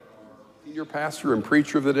Senior pastor and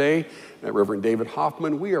preacher of the day, Reverend David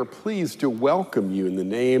Hoffman. We are pleased to welcome you in the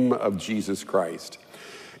name of Jesus Christ.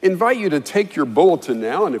 Invite you to take your bulletin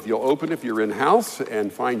now, and if you'll open if you're in-house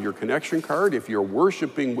and find your connection card. If you're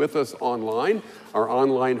worshiping with us online, our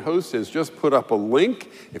online host has just put up a link.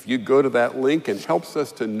 If you go to that link, it helps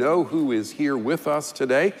us to know who is here with us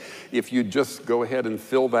today. If you just go ahead and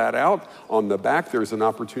fill that out, on the back there's an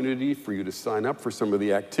opportunity for you to sign up for some of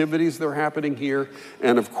the activities that are happening here.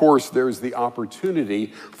 And of course, there's the opportunity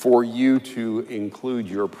for you to include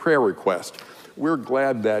your prayer request. We're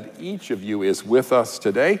glad that each of you is with us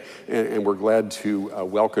today, and we're glad to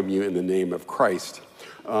welcome you in the name of Christ.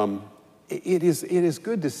 It is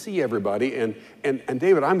good to see everybody, and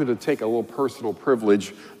David, I'm going to take a little personal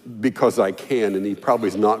privilege because I can, and he probably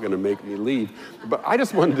is not going to make me leave. But I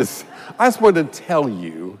just wanted to tell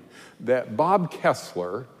you that Bob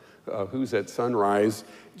Kessler, who's at Sunrise,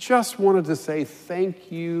 just wanted to say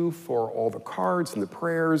thank you for all the cards and the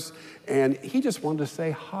prayers, and he just wanted to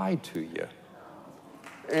say hi to you.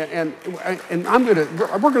 And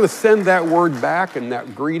we're going to send that word back and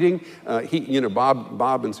that greeting.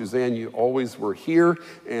 Bob and Suzanne, you always were here,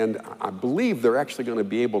 and I believe they're actually going to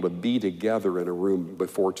be able to be together in a room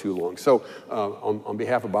before too long. So on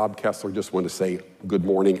behalf of Bob Kessler, just want to say good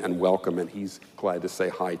morning and welcome, and he's glad to say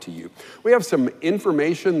hi to you. We have some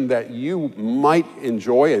information that you might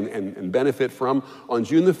enjoy and benefit from. On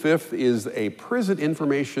June the 5th is a prison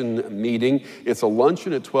information meeting. It's a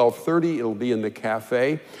luncheon at 12:30. It'll be in the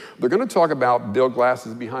cafe. They're going to talk about Bill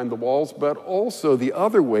Glass's Behind the Walls, but also the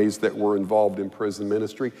other ways that we're involved in prison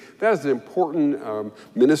ministry. That is an important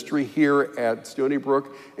ministry here at Stony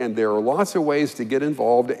Brook, and there are lots of ways to get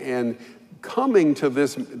involved, and coming to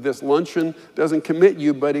this luncheon doesn't commit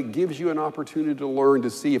you, but it gives you an opportunity to learn to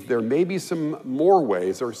see if there may be some more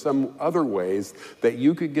ways or some other ways that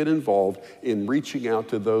you could get involved in reaching out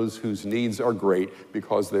to those whose needs are great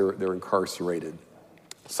because they're incarcerated.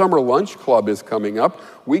 Summer Lunch Club is coming up.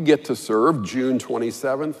 We get to serve June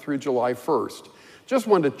 27th through July 1st. Just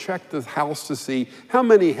wanted to check the house to see how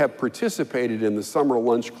many have participated in the Summer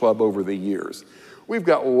Lunch Club over the years. We've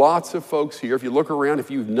got lots of folks here. If you look around, if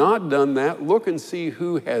you've not done that, look and see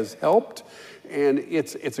who has helped. And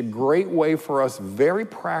it's a great way for us very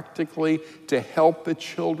practically to help the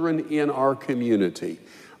children in our community.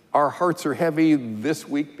 Our hearts are heavy this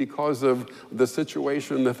week because of the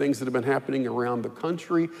situation, the things that have been happening around the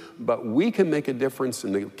country, but we can make a difference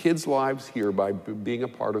in the kids' lives here by being a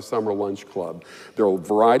part of Summer Lunch Club. There are a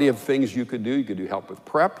variety of things you could do. You could do help with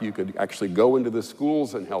prep. You could actually go into the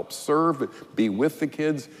schools and help serve, be with the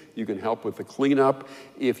kids. You can help with the cleanup.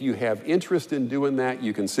 If you have interest in doing that,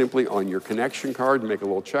 you can simply, on your connection card, make a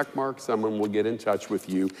little check mark. Someone will get in touch with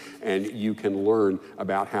you, and you can learn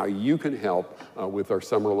about how you can help with our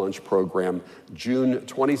Summer Lunch program, June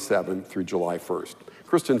 27th through July 1st.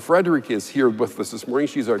 Kristen Frederick is here with us this morning.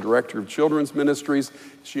 She's our Director of Children's Ministries.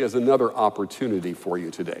 She has another opportunity for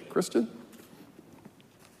you today. Kristen?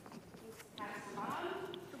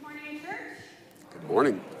 Good morning, church. Good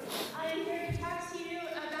morning. I'm here to talk to you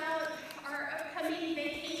about our upcoming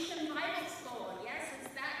Vacation Bible School. Yes,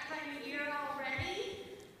 it's that time of year already.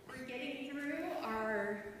 We're getting through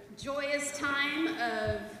our joyous time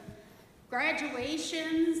of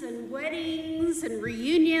graduations and weddings and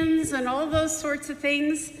reunions and all those sorts of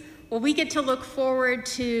things. Well, we get to look forward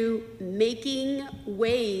to making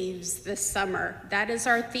waves this summer. That is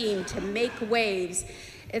our theme, to make waves.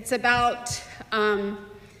 It's about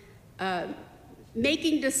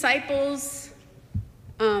making disciples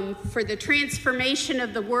for the transformation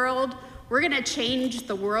of the world. We're going to change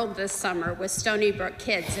the world this summer with Stony Brook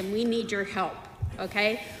Kids, and we need your help,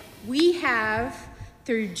 okay? We have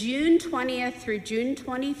through June 20th through June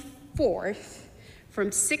 24th,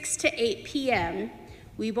 from 6 to 8 p.m.,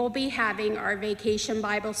 we will be having our Vacation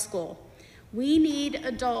Bible School. We need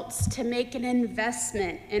adults to make an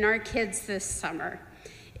investment in our kids this summer.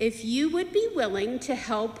 If you would be willing to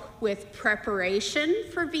help with preparation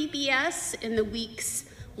for VBS in the weeks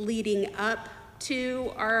leading up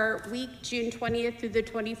to our week, June 20th through the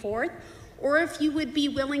 24th, or if you would be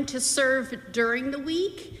willing to serve during the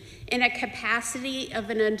week in a capacity of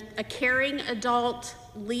a caring adult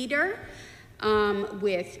leader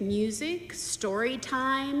with music, story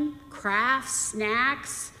time, crafts,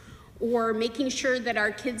 snacks, or making sure that our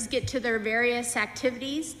kids get to their various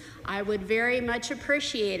activities, I would very much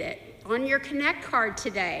appreciate it. On your Connect card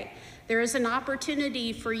today, there is an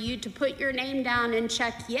opportunity for you to put your name down and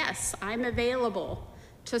check, yes, I'm available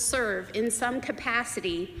to serve in some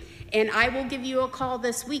capacity, and I will give you a call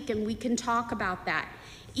this week and we can talk about that.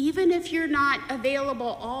 Even if you're not available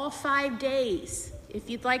all 5 days, If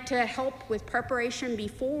you'd like to help with preparation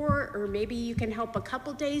before, or maybe you can help a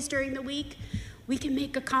couple days during the week, we can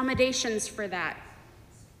make accommodations for that.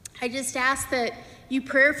 I just ask that you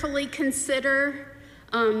prayerfully consider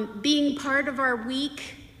being part of our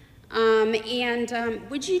week.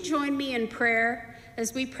 Would you join me in prayer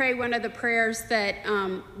as we pray one of the prayers that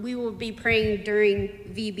we will be praying during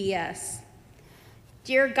VBS?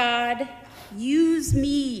 Dear God, use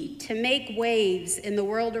me to make waves in the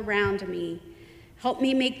world around me. Help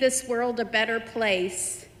me make this world a better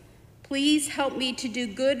place. Please help me to do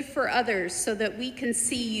good for others so that we can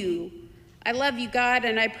see you. I love you, God,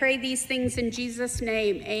 and I pray these things in Jesus'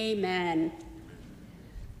 name. Amen.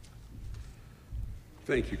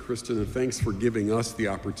 Thank you, Kristen, and thanks for giving us the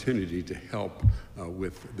opportunity to help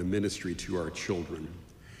with the ministry to our children.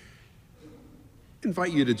 I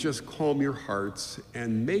invite you to just calm your hearts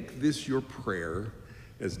and make this your prayer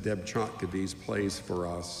as Deb Chontkevies plays for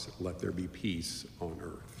us, Let There Be Peace on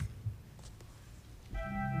Earth.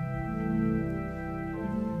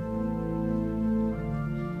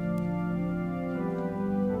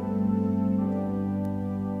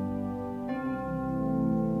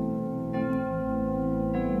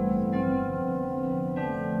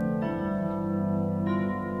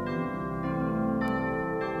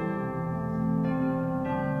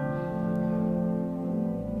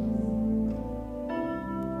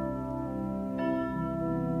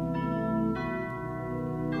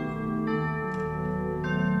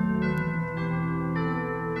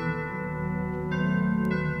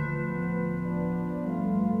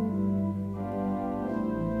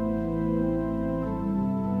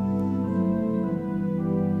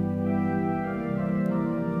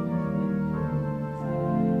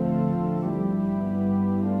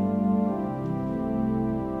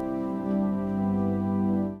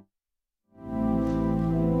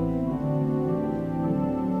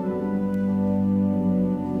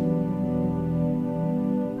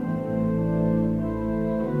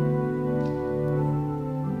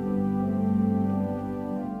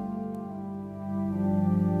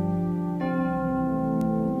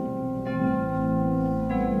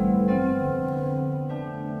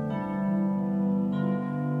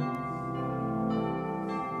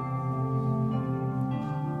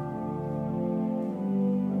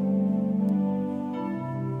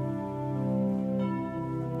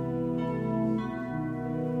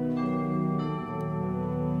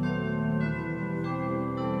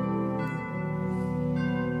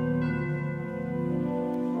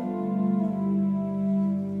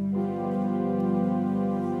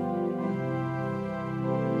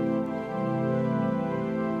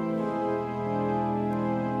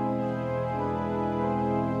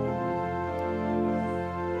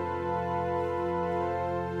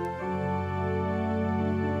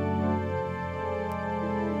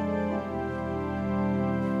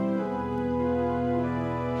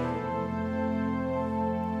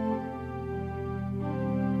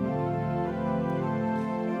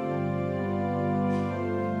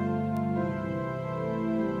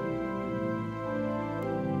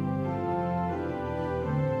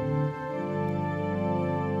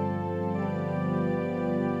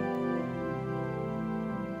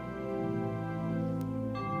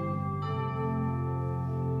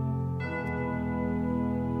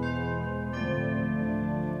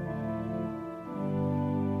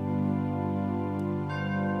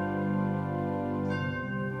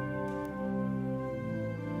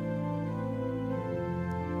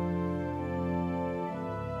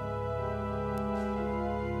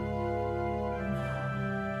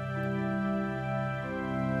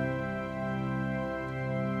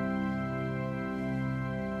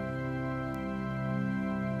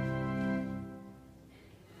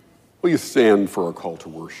 Will you stand for a call to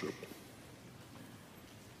worship?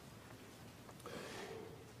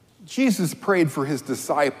 Jesus prayed for his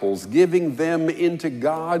disciples, giving them into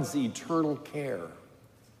God's eternal care.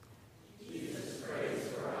 Jesus prays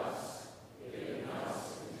for us, giving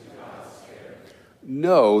us into God's care.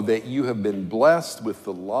 Know that you have been blessed with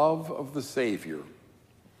the love of the Savior.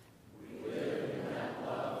 We live in that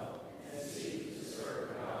love and seek to serve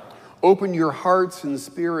God. Open your hearts and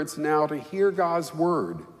spirits now to hear God's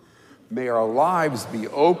word. May our lives be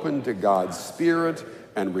open to God's Spirit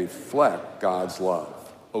and reflect God's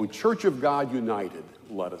love. O Church of God united,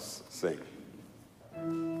 let us sing.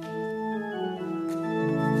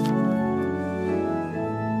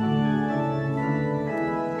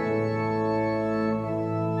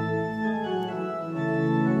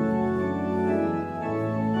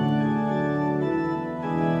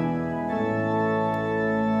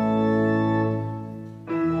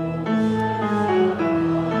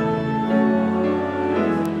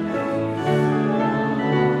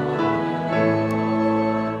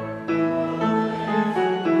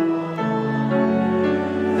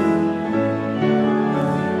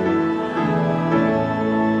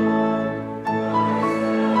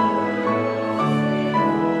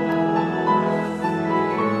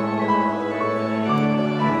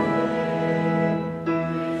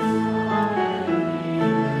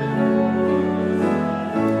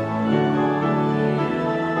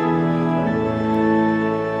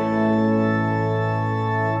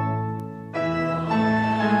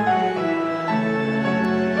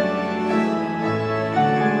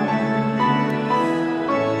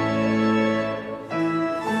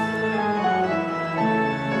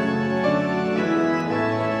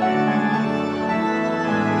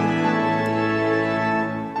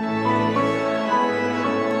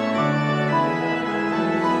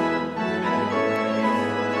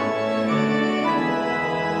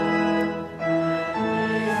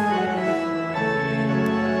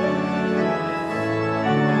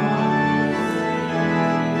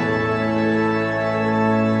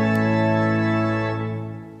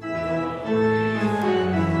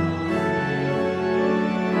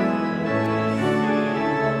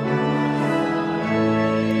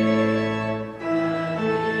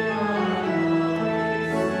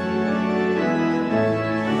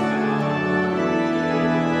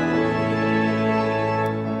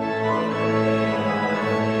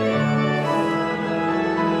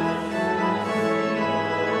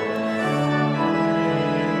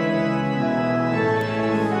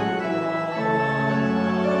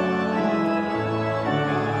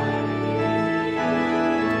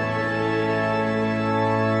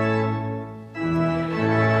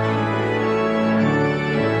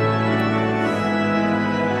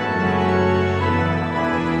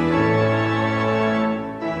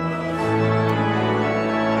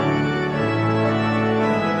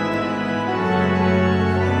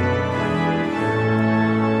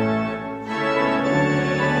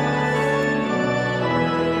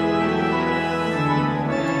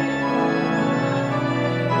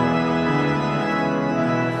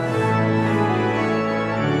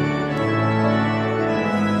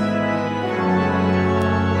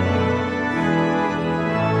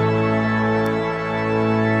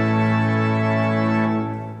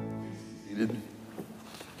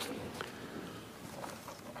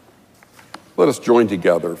 Let us join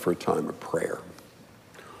together for a time of prayer.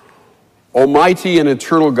 Almighty and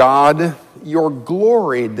eternal God, your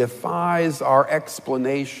glory defies our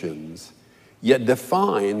explanations, yet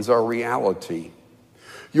defines our reality.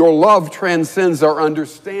 Your love transcends our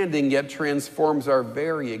understanding, yet transforms our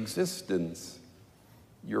very existence.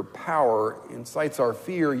 Your power incites our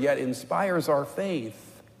fear, yet inspires our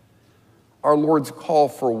faith. Our Lord's call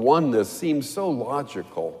for oneness seems so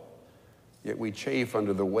logical, yet we chafe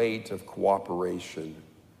under the weight of cooperation.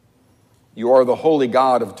 You are the holy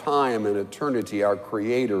God of time and eternity, our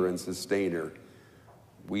creator and sustainer.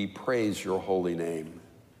 We praise your holy name.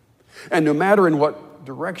 And no matter in what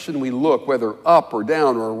direction we look, whether up or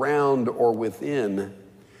down or around or within,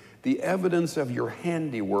 the evidence of your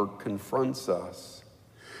handiwork confronts us.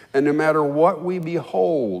 And no matter what we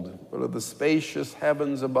behold, whether the spacious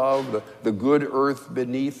heavens above, the good earth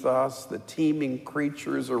beneath us, the teeming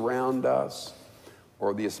creatures around us,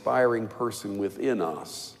 or the aspiring person within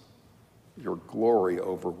us, your glory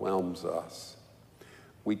overwhelms us.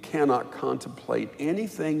 We cannot contemplate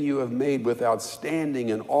anything you have made without standing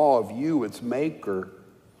in awe of you, its maker.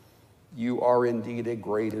 You are indeed a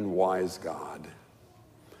great and wise God.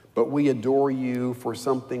 But we adore you for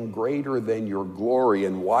something greater than your glory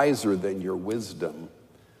and wiser than your wisdom.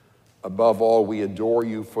 Above all, we adore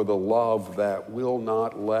you for the love that will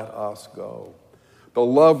not let us go. The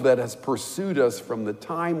love that has pursued us from the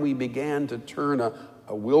time we began to turn a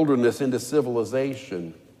wilderness into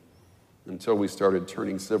civilization until we started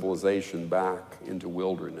turning civilization back into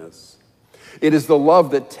wilderness. It is the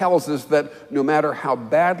love that tells us that no matter how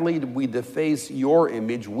badly we deface your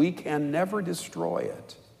image, we can never destroy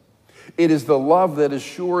it. It is the love that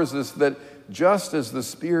assures us that just as the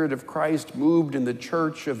Spirit of Christ moved in the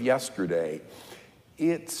church of yesterday,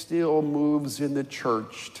 it still moves in the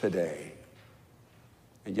church today.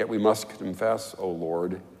 And yet we must confess, O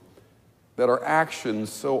Lord, that our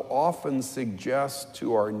actions so often suggest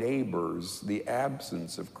to our neighbors the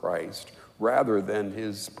absence of Christ rather than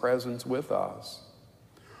his presence with us.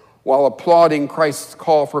 While applauding Christ's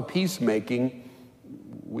call for peacemaking,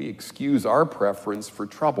 we excuse our preference for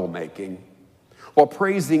troublemaking. While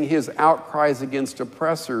praising his outcries against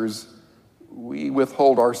oppressors, we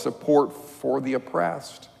withhold our support for the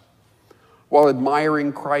oppressed. While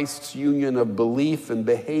admiring Christ's union of belief and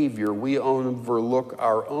behavior, we overlook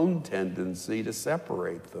our own tendency to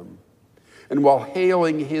separate them. And while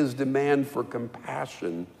hailing his demand for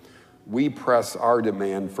compassion, we press our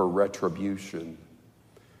demand for retribution.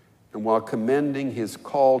 And while commending his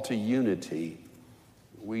call to unity,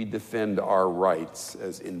 we defend our rights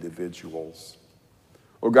as individuals.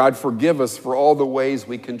 Oh God, forgive us for all the ways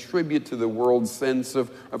we contribute to the world's sense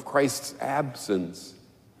of Christ's absence.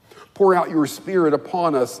 Pour out your Spirit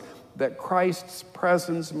upon us that Christ's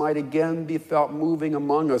presence might again be felt moving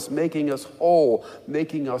among us, making us whole,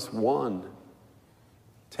 making us one.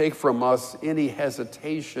 Take from us any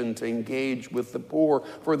hesitation to engage with the poor,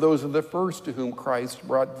 for those are the first to whom Christ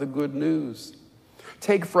brought the good news.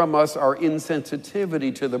 Take from us our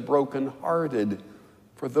insensitivity to the brokenhearted,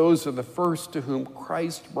 for those are the first to whom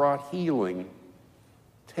Christ brought healing.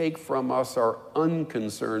 Take from us our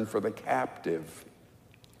unconcern for the captive,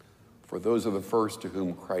 for those are the first to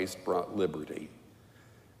whom Christ brought liberty.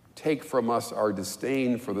 Take from us our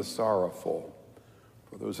disdain for the sorrowful,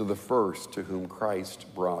 for those are the first to whom Christ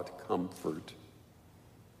brought comfort.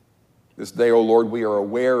 This day, O Lord, we are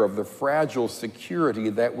aware of the fragile security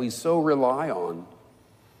that we so rely on.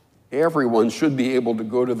 Everyone should be able to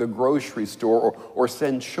go to the grocery store or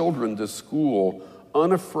send children to school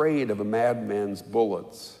unafraid of a madman's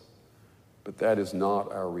bullets. But that is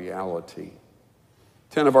not our reality.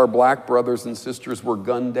 10 of our black brothers and sisters were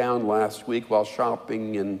gunned down last week while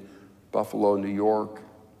shopping in Buffalo, New York.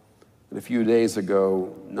 And a few days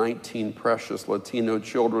ago, 19 precious Latino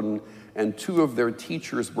children and 2 of their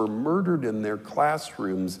teachers were murdered in their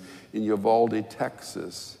classrooms in Uvalde,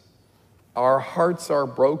 Texas. Our hearts are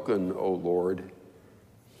broken, O Lord.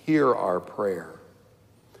 Hear our prayer.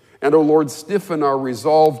 And, O Lord, stiffen our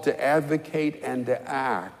resolve to advocate and to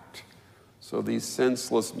act, so these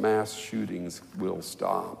senseless mass shootings will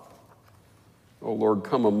stop. Oh Lord,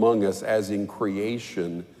 come among us as in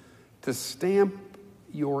creation to stamp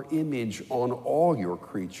your image on all your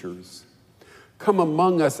creatures. Come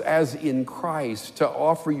among us as in Christ to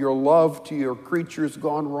offer your love to your creatures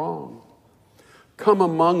gone wrong. Come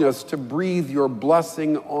among us to breathe your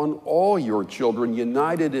blessing on all your children,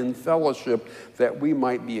 united in fellowship, that we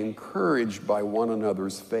might be encouraged by one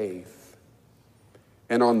another's faith.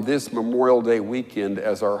 And on this Memorial Day weekend,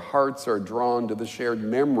 as our hearts are drawn to the shared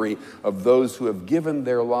memory of those who have given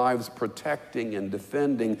their lives protecting and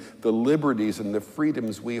defending the liberties and the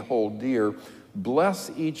freedoms we hold dear,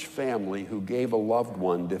 bless each family who gave a loved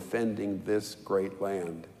one defending this great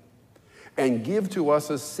land. And give to us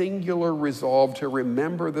a singular resolve to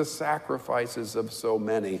remember the sacrifices of so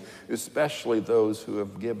many, especially those who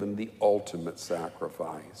have given the ultimate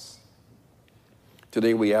sacrifice.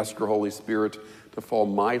 Today we ask your Holy Spirit to fall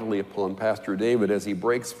mightily upon Pastor David as he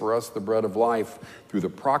breaks for us the bread of life through the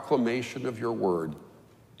proclamation of your word.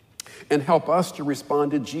 And help us to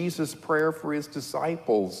respond to Jesus' prayer for his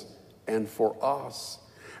disciples and for us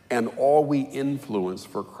and all we influence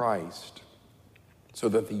for Christ, so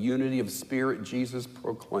that the unity of spirit Jesus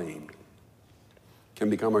proclaimed can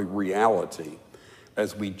become a reality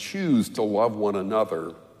as we choose to love one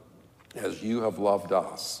another as you have loved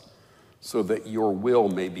us, so that your will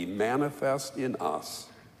may be manifest in us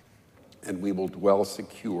and we will dwell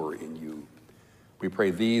secure in you. We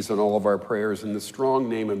pray these and all of our prayers in the strong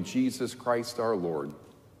name of Jesus Christ our Lord.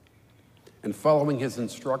 And following his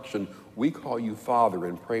instruction, we call you Father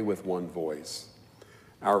and pray with one voice.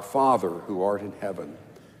 Our Father, who art in heaven,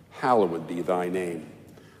 hallowed be thy name.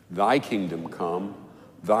 Thy kingdom come,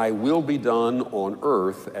 thy will be done on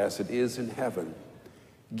earth as it is in heaven.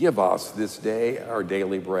 Give us this day our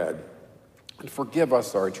daily bread, and forgive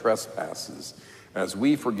us our trespasses, as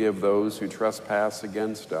we forgive those who trespass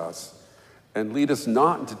against us. And lead us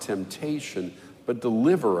not into temptation, but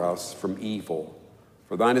deliver us from evil.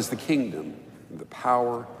 For thine is the kingdom, and the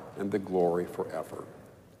power, and the glory forever.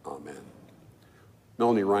 Amen.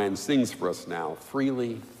 Melanie Ryan sings for us now,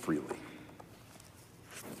 Freely, Freely.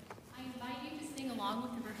 I invite you to sing along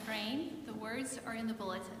with the refrain. The words are in the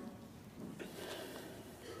bulletin.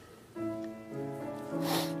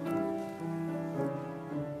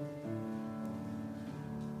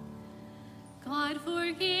 God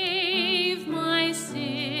forgave my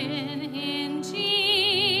sin in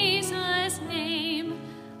Jesus' name.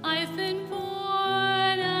 I've been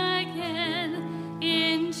born again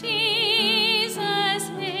in Jesus'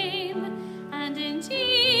 name, and in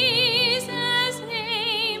Jesus'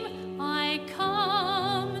 name I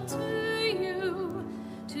come to you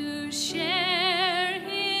to share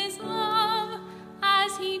his love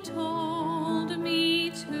as he told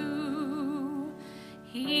me to.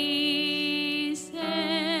 He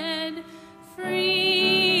said,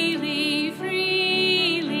 freely,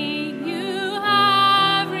 freely you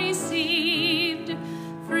have received,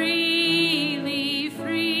 freely,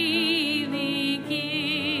 freely give.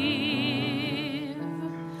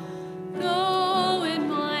 Go in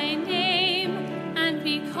my name, and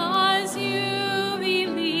because you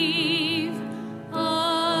believe,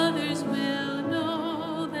 others will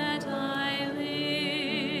know that I live.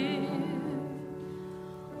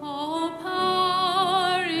 All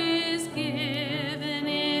power is given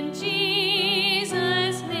in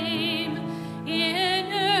Jesus' name,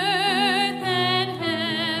 in earth and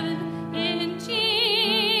heaven, in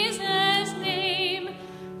Jesus' name,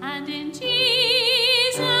 and in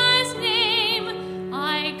Jesus' name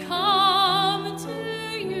I come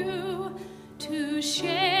to you to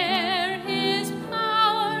share his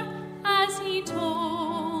power as he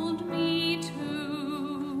told me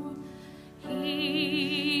to.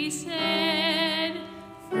 He said,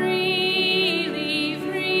 freely,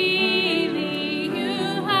 freely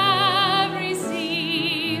you have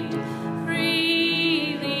received,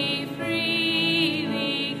 freely,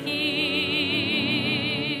 freely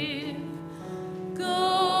give.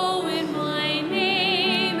 Go in my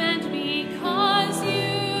name, and because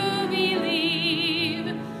you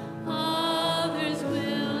believe, others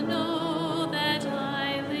will know that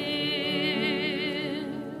I live.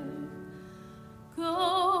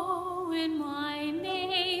 Go in my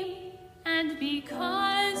name, and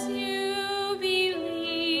because you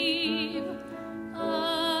believe,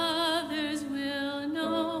 others will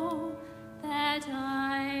know that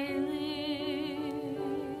I live.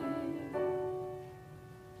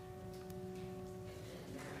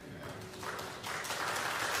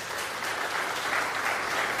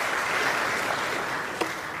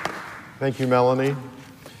 Thank you, Melanie.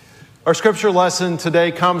 Our scripture lesson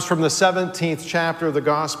today comes from the 17th chapter of the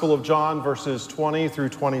Gospel of John, verses 20 through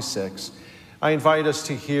 26. I invite us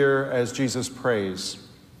to hear as Jesus prays.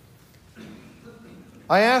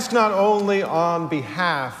 I ask not only on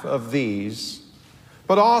behalf of these,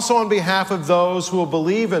 but also on behalf of those who will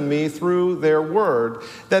believe in me through their word,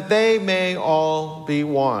 that they may all be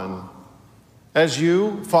one. As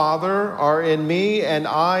you, Father, are in me and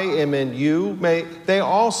I am in you, may they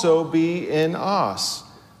also be in us,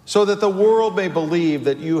 so that the world may believe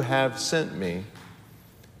that you have sent me.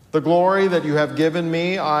 The glory that you have given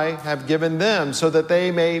me, I have given them, so that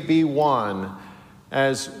they may be one,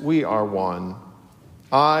 as we are one.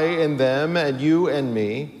 I in them, and you in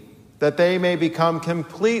me, that they may become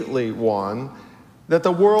completely one, that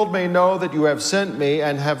the world may know that you have sent me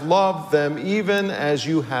and have loved them even as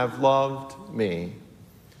you have loved me.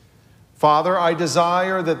 Father, I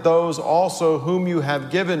desire that those also whom you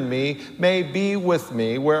have given me may be with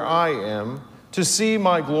me where I am, to see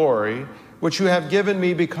my glory, which you have given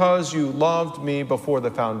me because you loved me before the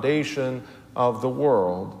foundation of the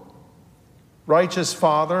world. Righteous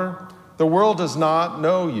Father, the world does not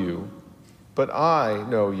know you, but I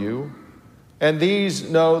know you, and these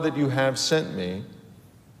know that you have sent me.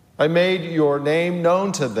 I made your name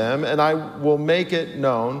known to them, and I will make it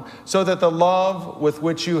known, so that the love with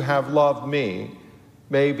which you have loved me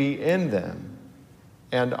may be in them,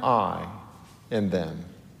 and I in them.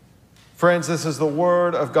 Friends, this is the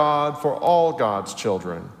word of God for all God's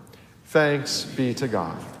children. Thanks be to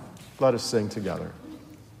God. Let us sing together.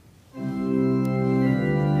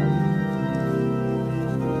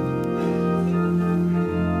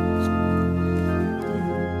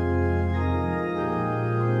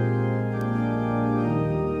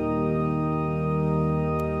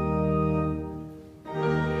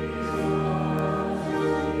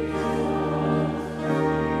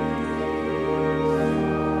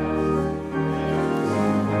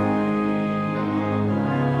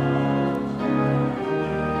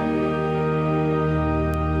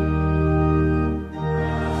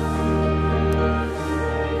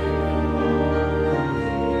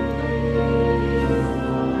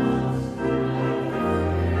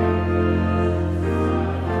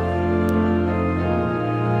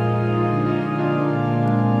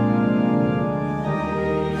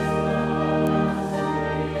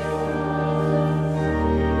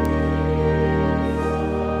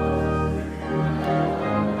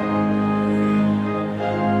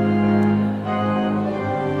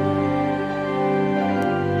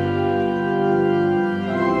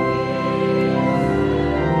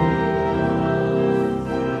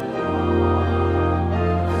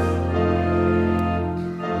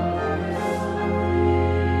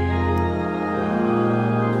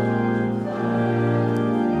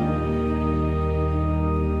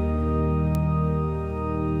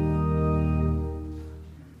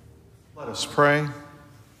 Let us pray.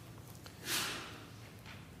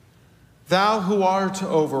 Thou who art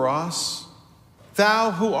over us,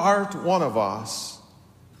 thou who art one of us,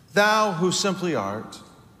 thou who simply art,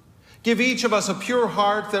 give each of us a pure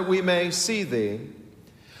heart that we may see thee,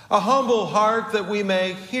 a humble heart that we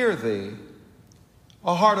may hear thee,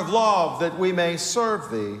 a heart of love that we may serve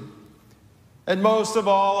thee, and most of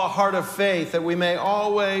all, a heart of faith that we may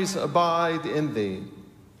always abide in thee.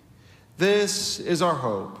 This is our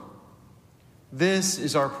hope. This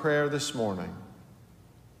is our prayer this morning.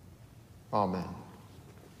 Amen.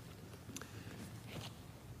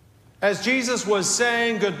 As Jesus was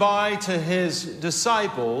saying goodbye to his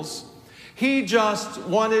disciples, he just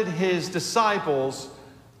wanted his disciples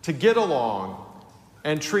to get along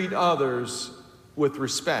and treat others with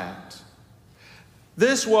respect.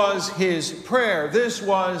 This was his prayer. This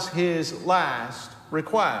was his last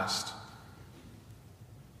request.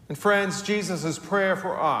 And friends, Jesus' prayer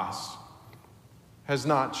for us has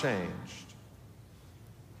not changed.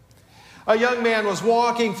 A young man was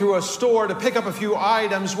walking through a store to pick up a few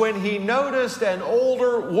items when he noticed an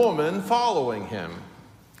older woman following him.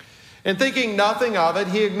 And thinking nothing of it,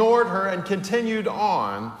 he ignored her and continued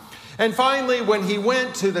on. And finally, when he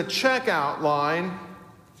went to the checkout line,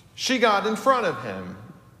 she got in front of him.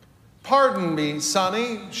 "Pardon me,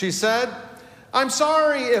 Sonny," she said. "I'm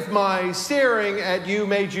sorry if my staring at you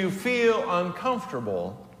made you feel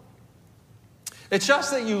uncomfortable. It's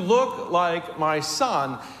just that you look like my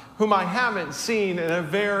son, whom I haven't seen in a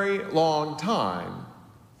very long time."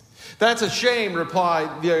 "That's a shame,"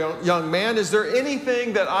 replied the young man. "Is there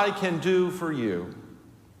anything that I can do for you?"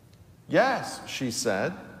 "Yes," she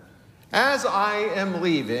said. "As I am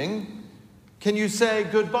leaving, can you say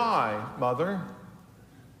goodbye, Mother?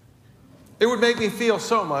 It would make me feel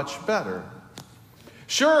so much better."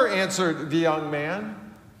 "Sure," answered the young man.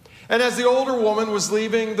 And as the older woman was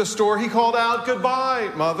leaving the store, he called out,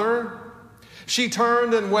 "Goodbye, Mother." She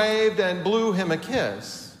turned and waved and blew him a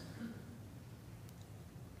kiss.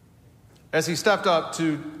 As he stepped up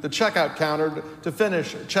to the checkout counter to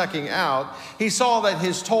finish checking out, he saw that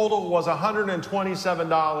his total was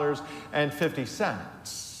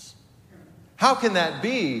 $127.50. "How can that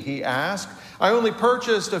be?" he asked. "I only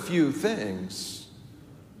purchased a few things."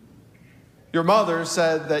 "Your mother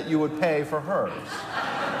said that you would pay for hers."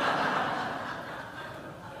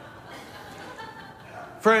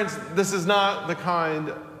 Friends, this is not the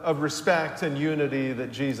kind of respect and unity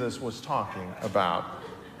that Jesus was talking about.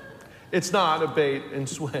 It's not a bait and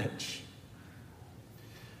switch.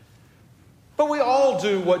 But we all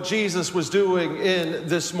do what Jesus was doing in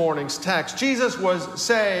this morning's text. Jesus was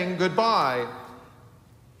saying goodbye.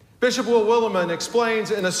 Bishop Will Willimon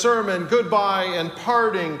explains in a sermon, goodbye and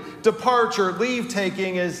parting, departure,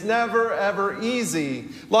 leave-taking is never, ever easy.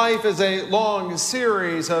 Life is a long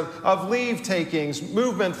series of leave-takings,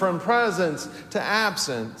 movement from presence to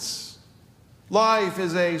absence. Life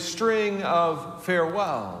is a string of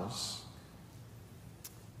farewells.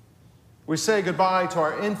 We say goodbye to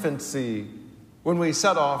our infancy when we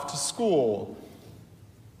set off to school.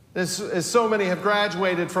 As so many have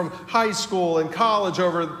graduated from high school and college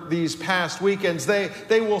over these past weekends, they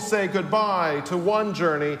will say goodbye to one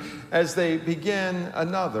journey as they begin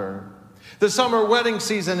another. The summer wedding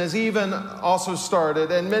season has even also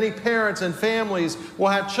started, and many parents and families will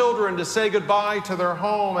have children to say goodbye to their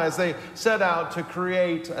home as they set out to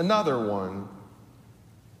create another one.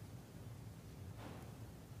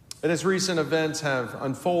 And as recent events have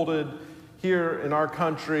unfolded here in our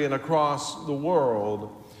country and across the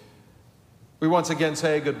world, we once again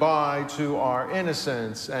say goodbye to our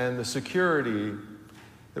innocence and the security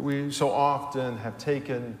that we so often have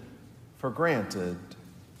taken for granted.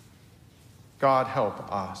 God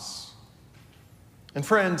help us. And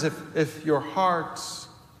friends, if you're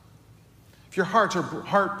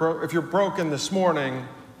broken this morning,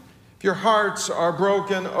 if your hearts are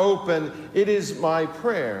broken open, it is my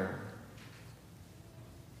prayer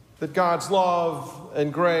that God's love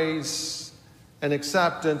and grace and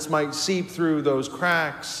acceptance might seep through those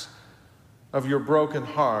cracks of your broken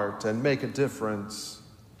heart and make a difference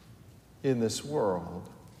in this world.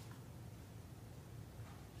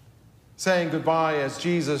 Saying goodbye as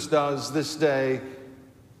Jesus does this day,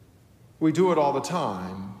 we do it all the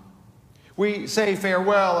time. We say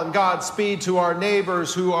farewell and Godspeed to our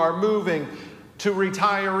neighbors who are moving, to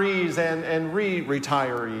retirees and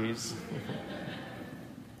re-retirees,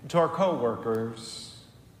 to our co-workers.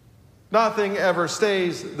 Nothing ever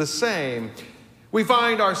stays the same. We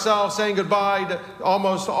find ourselves saying goodbye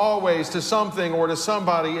almost always to something or to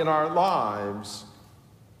somebody in our lives.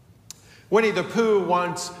 Winnie the Pooh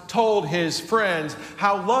once told his friends,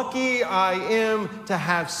 "How lucky I am to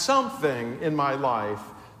have something in my life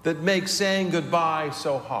that makes saying goodbye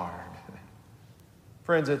so hard."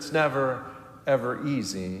 Friends, it's never, ever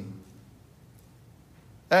easy.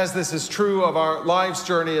 As this is true of our life's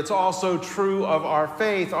journey, it's also true of our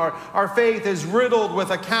faith. Our faith is riddled with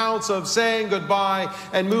accounts of saying goodbye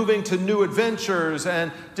and moving to new adventures and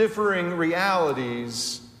differing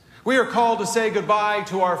realities. We are called to say goodbye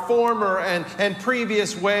to our former and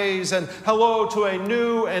previous ways and hello to a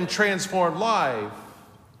new and transformed life.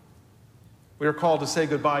 We are called to say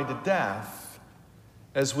goodbye to death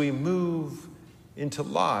as we move into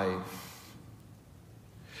life.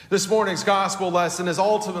 This morning's gospel lesson is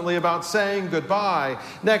ultimately about saying goodbye.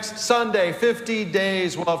 Next Sunday, 50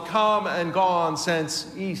 days will have come and gone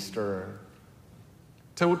since Easter.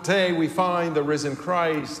 Today we find the risen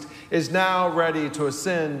Christ is now ready to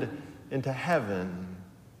ascend into heaven.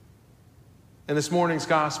 And this morning's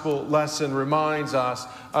gospel lesson reminds us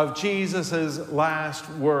of Jesus' last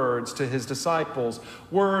words to his disciples,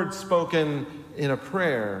 words spoken in a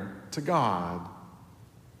prayer to God.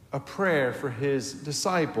 A prayer for his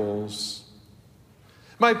disciples.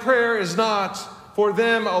 My prayer is not for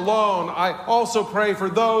them alone. I also pray for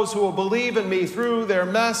those who will believe in me through their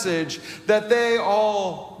message, that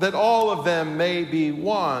all of them may be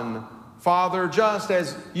one. Father, just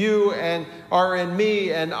as you are in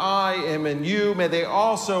me and I am in you, may they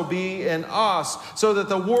also be in us, so that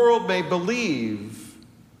the world may believe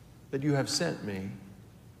that you have sent me.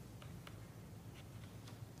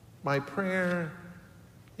 My prayer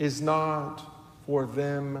is not for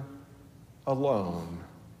them alone.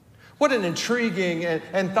 What an intriguing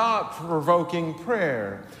and thought-provoking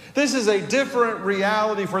prayer. This is a different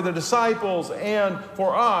reality for the disciples and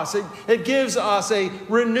for us. It gives us a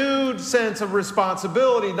renewed sense of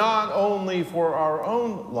responsibility, not only for our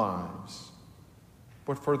own lives,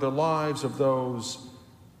 but for the lives of those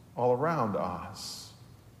all around us.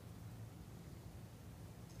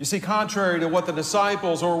 You see, contrary to what the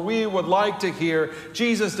disciples or we would like to hear,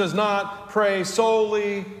 Jesus does not pray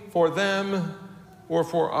solely for them or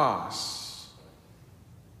for us.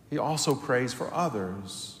 He also prays for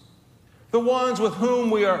others, the ones with whom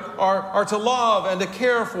we are to love and to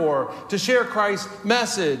care for, to share Christ's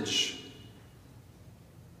message,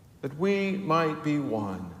 that we might be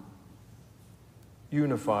one,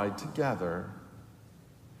 unified together.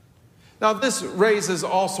 Now, this raises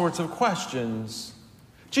all sorts of questions.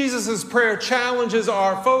 Jesus' prayer challenges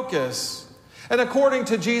our focus. And according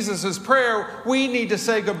to Jesus' prayer, we need to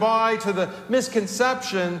say goodbye to the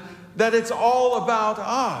misconception that it's all about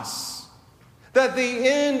us. That the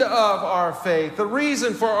end of our faith, the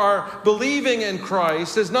reason for our believing in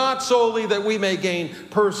Christ, is not solely that we may gain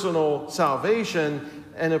personal salvation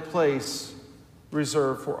and a place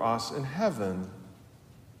reserved for us in heaven.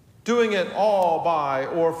 Doing it all by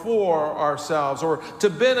or for ourselves or to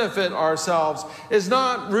benefit ourselves is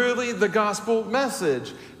not really the gospel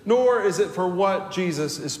message, nor is it for what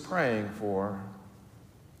Jesus is praying for.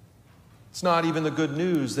 It's not even the good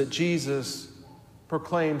news that Jesus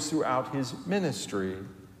proclaims throughout his ministry.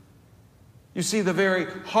 You see, the very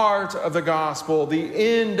heart of the gospel, the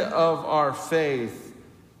end of our faith,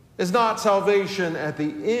 is not salvation at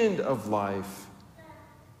the end of life,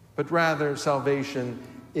 but rather salvation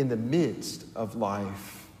in the midst of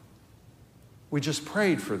life. We just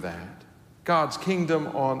prayed for that. God's kingdom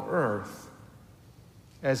on earth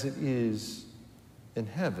as it is in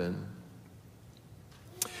heaven.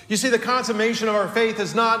 You see, the consummation of our faith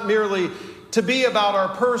is not merely to be about our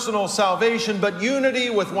personal salvation, but unity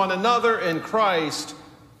with one another in Christ.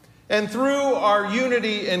 And through our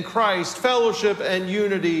unity in Christ, fellowship and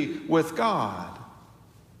unity with God.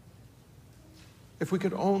 If we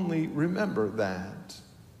could only remember that.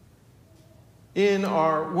 In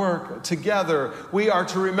our work together, we are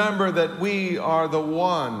to remember that we are the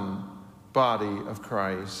one body of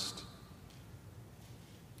Christ.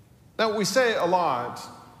 Now, we say a lot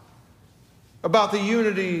about the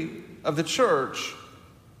unity of the church,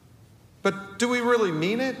 but do we really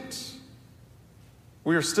mean it?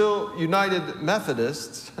 We are still United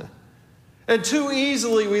Methodists. And too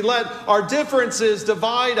easily we let our differences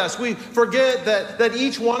divide us. We forget that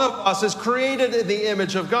each one of us is created in the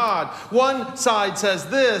image of God. One side says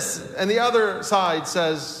this, and the other side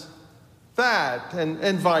says that,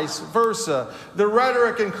 and vice versa. The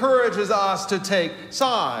rhetoric encourages us to take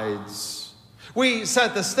sides. We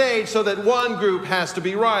set the stage so that one group has to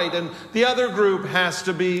be right and the other group has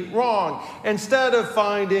to be wrong, instead of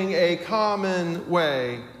finding a common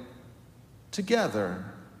way together.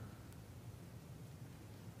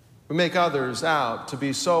 We make others out to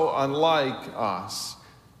be so unlike us.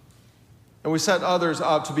 And we set others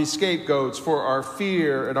up to be scapegoats for our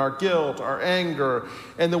fear and our guilt, our anger,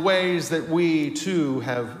 and the ways that we too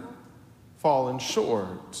have fallen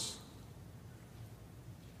short.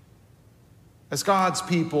 As God's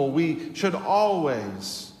people, we should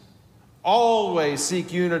always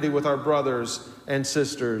seek unity with our brothers and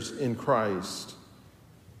sisters in Christ.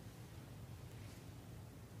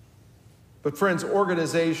 But friends,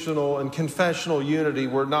 organizational and confessional unity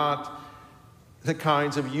were not the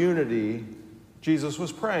kinds of unity Jesus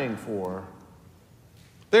was praying for.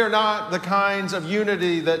 They are not the kinds of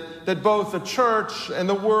unity that both the church and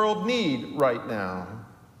the world need right now.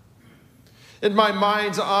 In my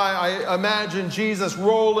mind's eye, I imagine Jesus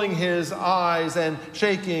rolling his eyes and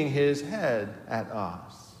shaking his head at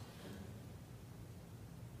us.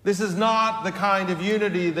 This is not the kind of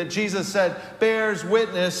unity that Jesus said bears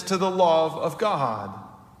witness to the love of God.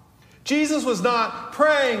 Jesus was not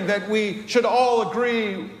praying that we should all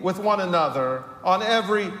agree with one another on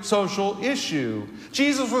every social issue.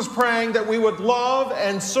 Jesus was praying that we would love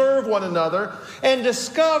and serve one another and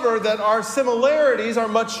discover that our similarities are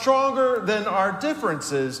much stronger than our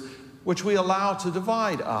differences, which we allow to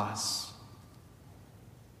divide us.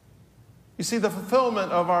 You see, the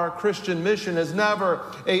fulfillment of our Christian mission is never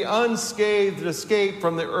an unscathed escape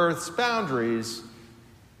from the earth's boundaries,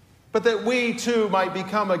 but that we too might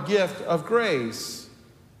become a gift of grace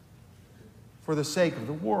for the sake of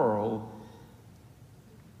the world,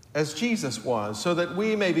 as Jesus was, so that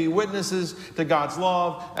we may be witnesses to God's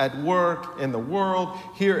love at work in the world,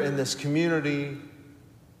 here in this community,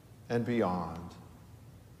 and beyond.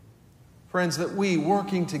 Friends, that we,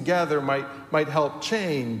 working together, might help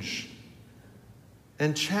change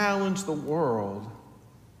and challenge the world.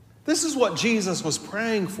 This is what Jesus was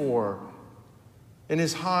praying for in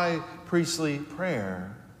his high priestly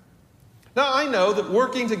prayer. Now, I know that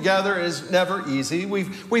working together is never easy.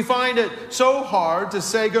 We find it so hard to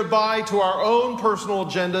say goodbye to our own personal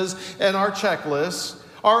agendas and our checklists,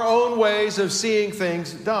 our own ways of seeing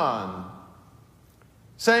things done.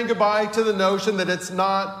 Saying goodbye to the notion that it's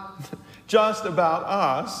not just about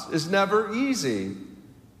us is never easy.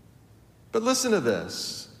 But listen to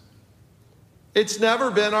this. It's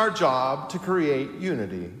never been our job to create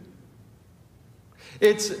unity.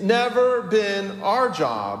 It's never been our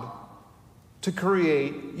job to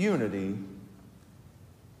create unity,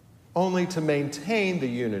 only to maintain the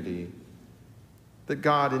unity that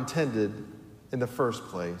God intended in the first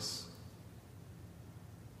place.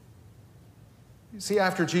 See,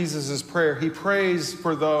 after Jesus' prayer, he prays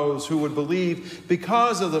for those who would believe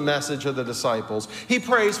because of the message of the disciples. He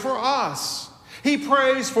prays for us. He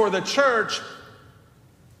prays for the church.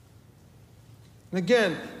 And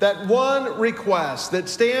again, that one request that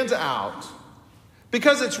stands out,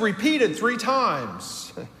 because it's repeated 3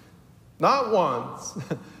 times, not once,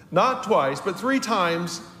 not twice, but 3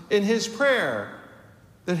 times in his prayer,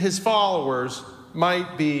 that his followers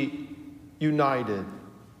might be united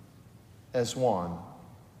as one.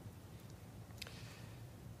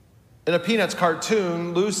 In a Peanuts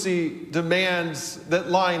cartoon, Lucy demands that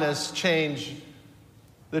Linus change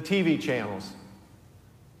the TV channels.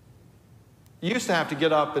 You used to have to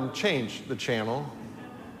get up and change the channel.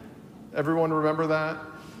 Everyone remember that?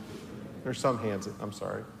 There's some hands, I'm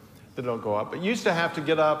sorry, that don't go up. But you used to have to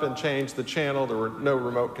get up and change the channel. There were no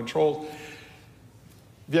remote controls.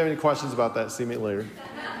 If you have any questions about that, see me later.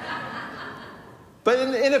 But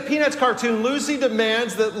in a Peanuts cartoon, Lucy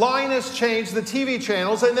demands that Linus change the TV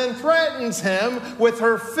channels and then threatens him with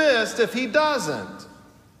her fist if he doesn't.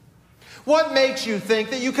 What makes you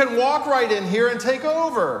think that you can walk right in here and take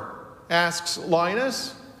over? Asks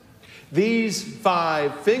Linus. These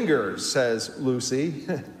 5 fingers, says Lucy.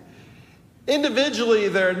 Individually,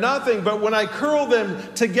 they're nothing, but when I curl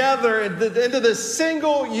them together into this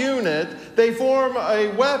single unit, they form a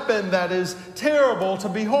weapon that is terrible to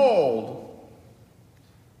behold.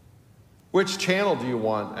 Which channel do you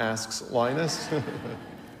want? Asks Linus.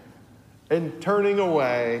 And turning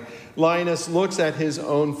away, Linus looks at his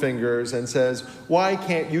own fingers and says, "Why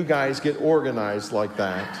can't you guys get organized like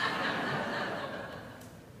that?"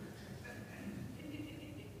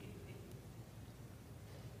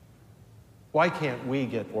 Why can't we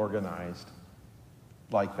get organized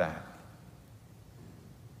like that?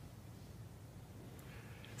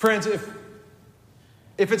 Friends, if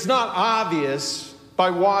it's not obvious by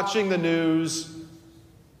watching the news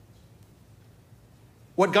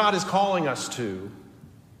what God is calling us to,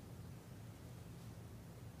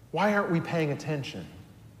 why aren't we paying attention?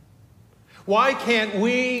 Why can't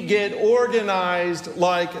we get organized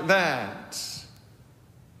like that?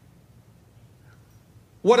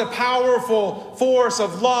 What a powerful force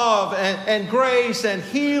of love and grace and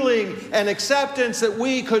healing and acceptance that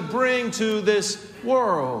we could bring to this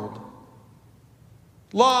world.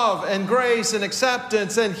 Love and grace and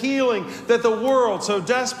acceptance and healing that the world so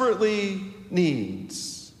desperately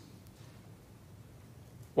needs.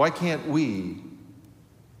 Why can't we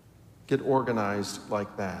get organized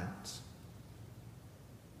like that?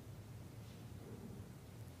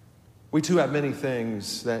 We too have many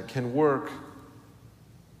things that can work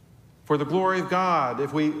for the glory of God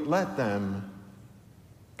if we let them.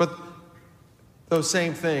 But those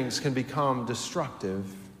same things can become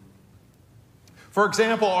destructive. For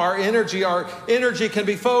example, our energy can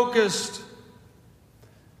be focused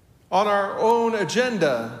on our own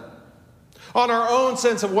agenda, on our own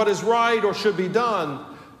sense of what is right or should be done.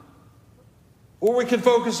 Or we can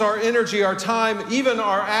focus our energy, our time, even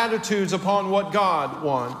our attitudes upon what God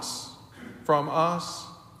wants from us.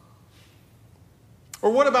 Or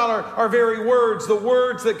what about our very words, the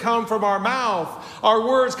words that come from our mouth? Our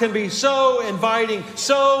words can be so inviting,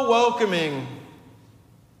 so welcoming,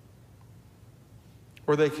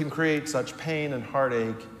 or they can create such pain and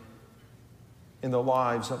heartache in the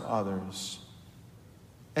lives of others.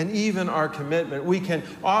 And even our commitment, we can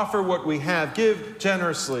offer what we have, give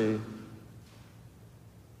generously,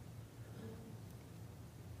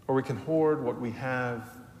 or we can hoard what we have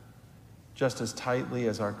just as tightly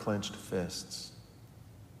as our clenched fists.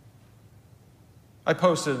 I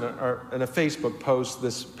posted in a Facebook post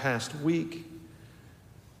this past week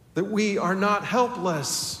that we are not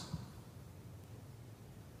helpless.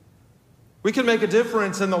 We can make a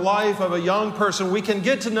difference in the life of a young person. We can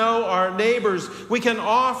get to know our neighbors. We can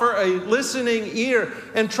offer a listening ear.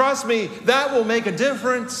 And trust me, that will make a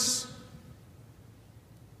difference,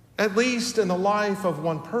 at least in the life of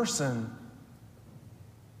one person.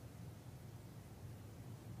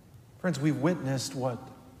 Friends, we've witnessed what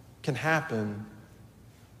can happen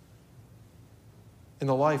in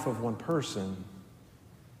the life of one person.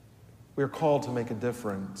 We are called to make a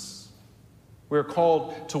difference. We are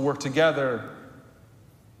called to work together.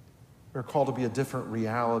 We are called to be a different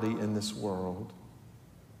reality in this world.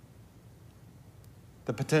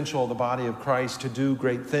 The potential of the body of Christ to do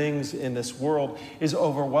great things in this world is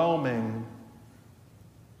overwhelming,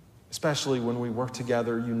 especially when we work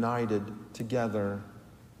together, united together.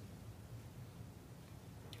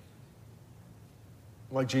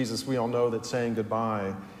 Like Jesus, we all know that saying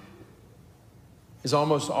goodbye is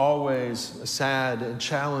almost always a sad and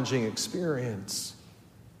challenging experience.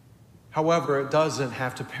 However, it doesn't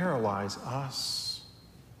have to paralyze us.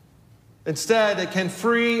 Instead, it can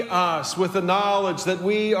free us with the knowledge that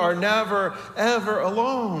we are never, ever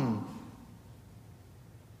alone.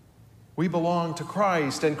 We belong to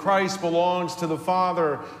Christ, and Christ belongs to the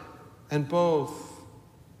Father, and both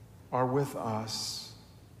are with us.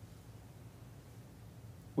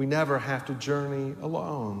 We never have to journey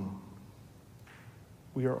alone.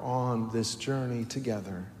 We are on this journey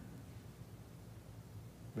together.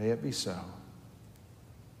 May it be so.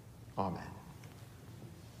 Amen.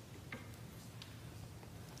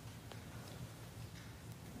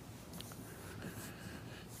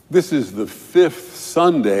 This is the 5th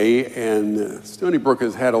Sunday, and Stony Brook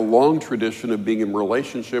has had a long tradition of being in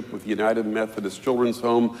relationship with United Methodist Children's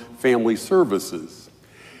Home Family Services.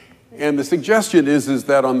 And the suggestion is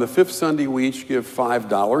that on the 5th Sunday, we each give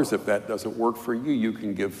 $5. If that doesn't work for you, you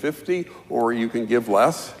can give $50, or you can give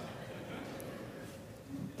less.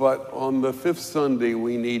 But on the 5th Sunday,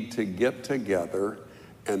 we need to get together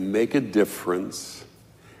and make a difference,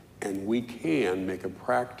 and we can make a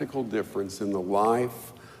practical difference in the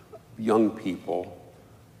life young people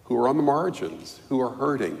who are on the margins, who are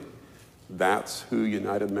hurting. That's who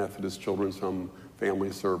United Methodist Children's Home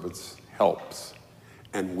Family Service helps,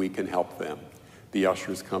 and we can help them. The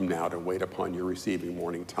ushers come now to wait upon your receiving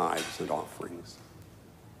morning tithes and offerings.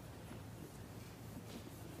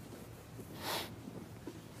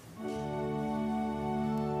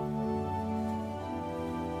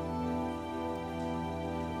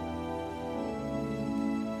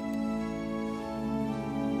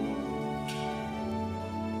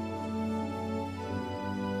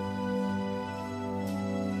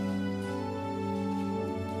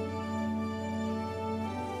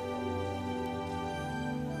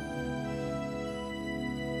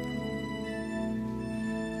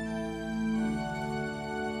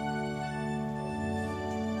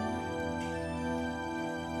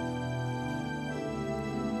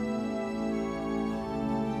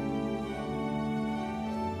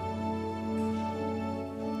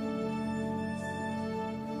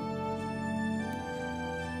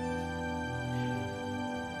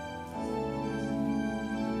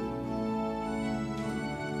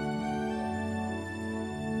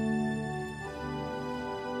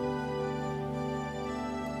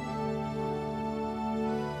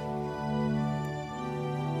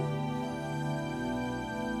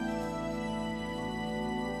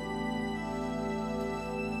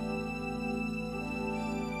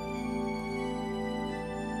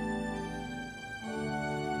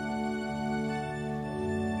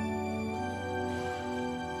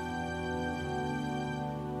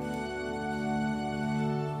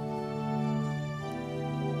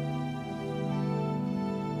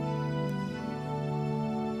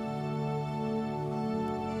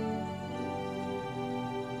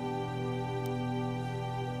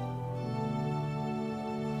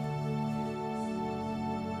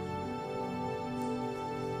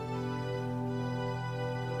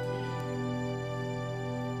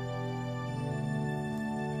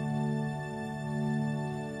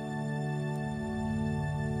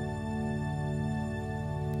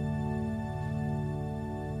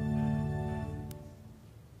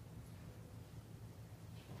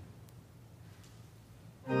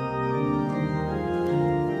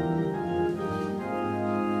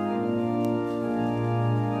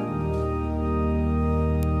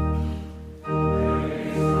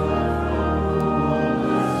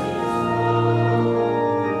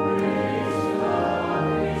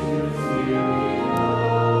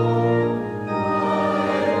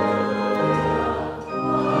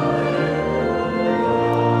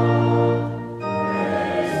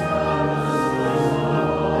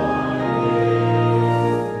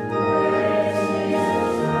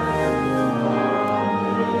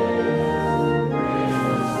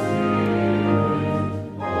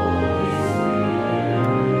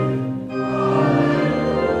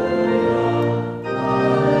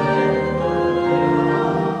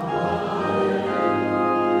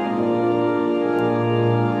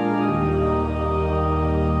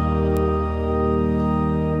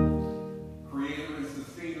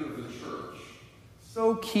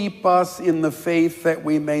 Keep us in the faith that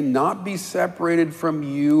we may not be separated from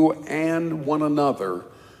you and one another,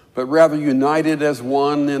 but rather united as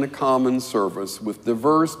one in a common service with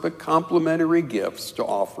diverse but complementary gifts to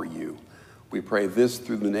offer you. We pray this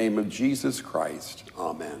through the name of Jesus Christ.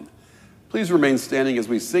 Amen. Please remain standing as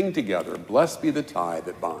we sing together, "Blessed be the tie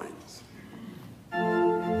that binds."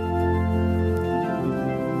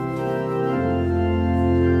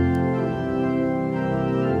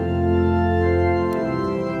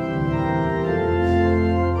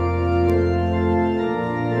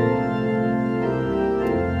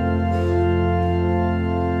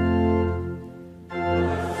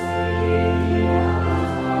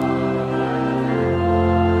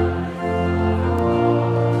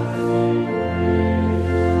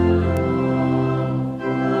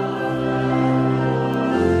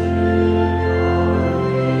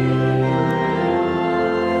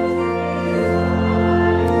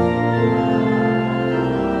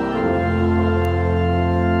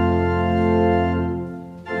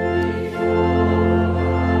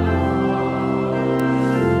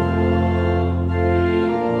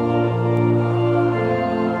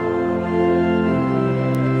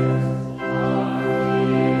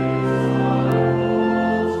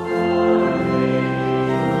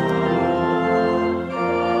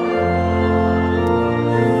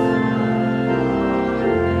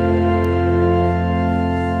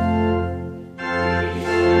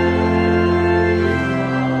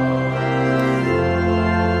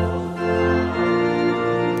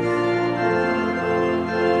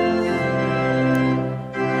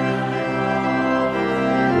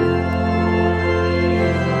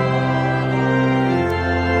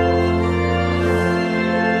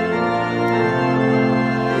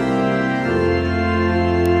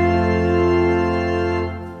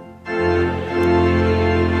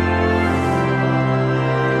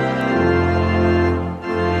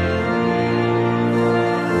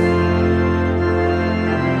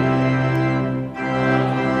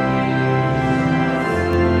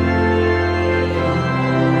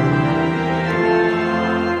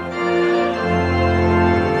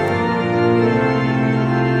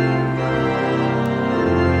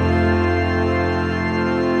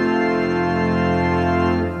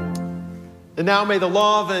 And now may the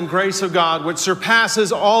love and grace of God, which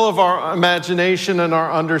surpasses all of our imagination and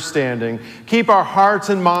our understanding, keep our hearts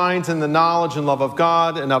and minds in the knowledge and love of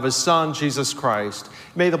God and of his Son, Jesus Christ.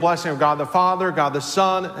 May the blessing of God the Father, God the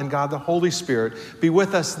Son, and God the Holy Spirit be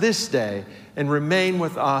with us this day and remain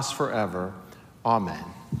with us forever.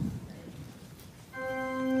 Amen.